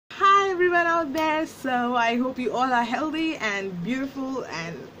everyone out there. So I hope you all are healthy and beautiful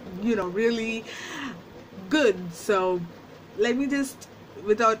and really good. So let me just,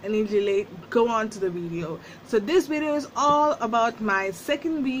 without any delay, go on to the video. So this video is all about my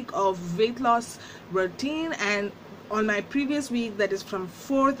second week of weight loss routine, and on my previous week, that is from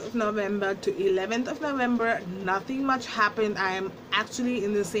 4th of November to 11th of November, nothing much happened. I am actually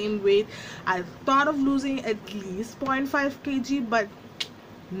in the same weight. I thought of losing at least 0.5 kg, but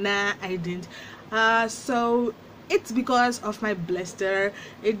nah, I didn't. So it's because of my blister.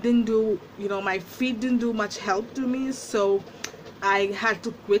 It didn't do, my feet didn't do much help to me, so I had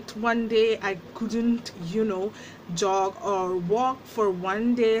to quit one day. I couldn't, jog or walk for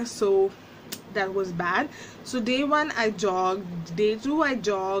one day, so that was bad. So day 1 I jogged, day 2 I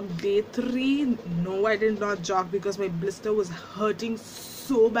jogged, day 3 no, I did not jog because my blister was hurting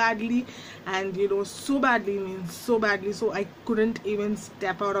so badly, and so badly means so badly, so I couldn't even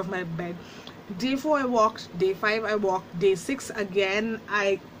step out of my bed. Day 4 I walked, day 5 I walked, day 6 again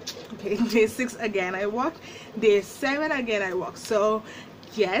day 6 again I walked, day 7 again I walked. So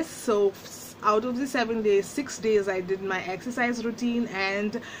yes, so out of the 7 days, 6 days I did my exercise routine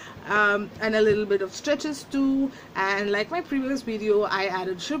and a little bit of stretches too. And like my previous video, I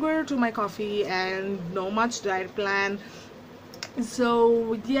added sugar to my coffee and no much diet plan.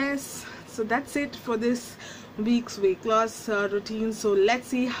 So yes, so that's it for this week's weight loss routine. So let's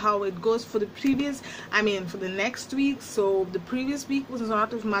see how it goes for the next week. So the previous week was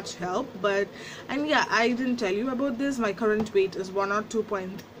not of much help, but yeah, I didn't tell you about this. My current weight is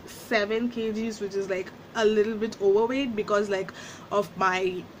 102.7 kgs, which is like a little bit overweight because like of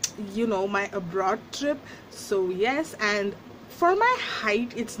my my abroad trip. So yes, and for my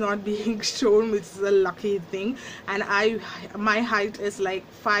height it's not being shown, which is a lucky thing, and my height is like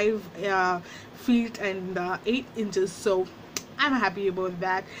 5 feet and 8 inches, so I'm happy about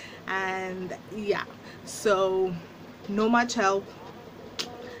that. And yeah, so no much help.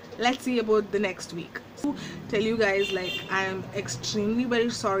 Let's see about the next week. So tell you guys, like, I'm extremely very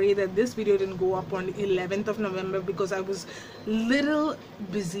sorry that this video didn't go up on the 11th of November because I was little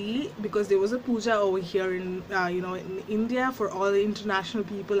busy because there was a puja over here in in India, for all the international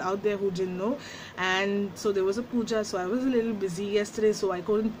people out there who didn't know. And so there was a puja, so I was a little busy yesterday, so I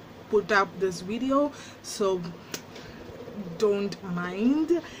couldn't put up this video, so don't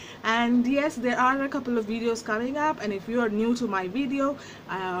mind. And yes, there are a couple of videos coming up, and if you are new to my video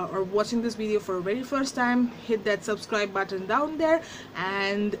or watching this video for the very first time, hit that subscribe button down there.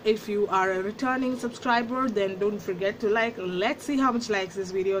 And if you are a returning subscriber, then don't forget to like. Let's see how much likes this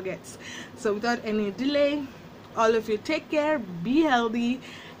video gets. So without any delay, all of you take care, be healthy,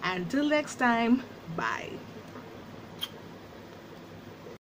 until next time, bye.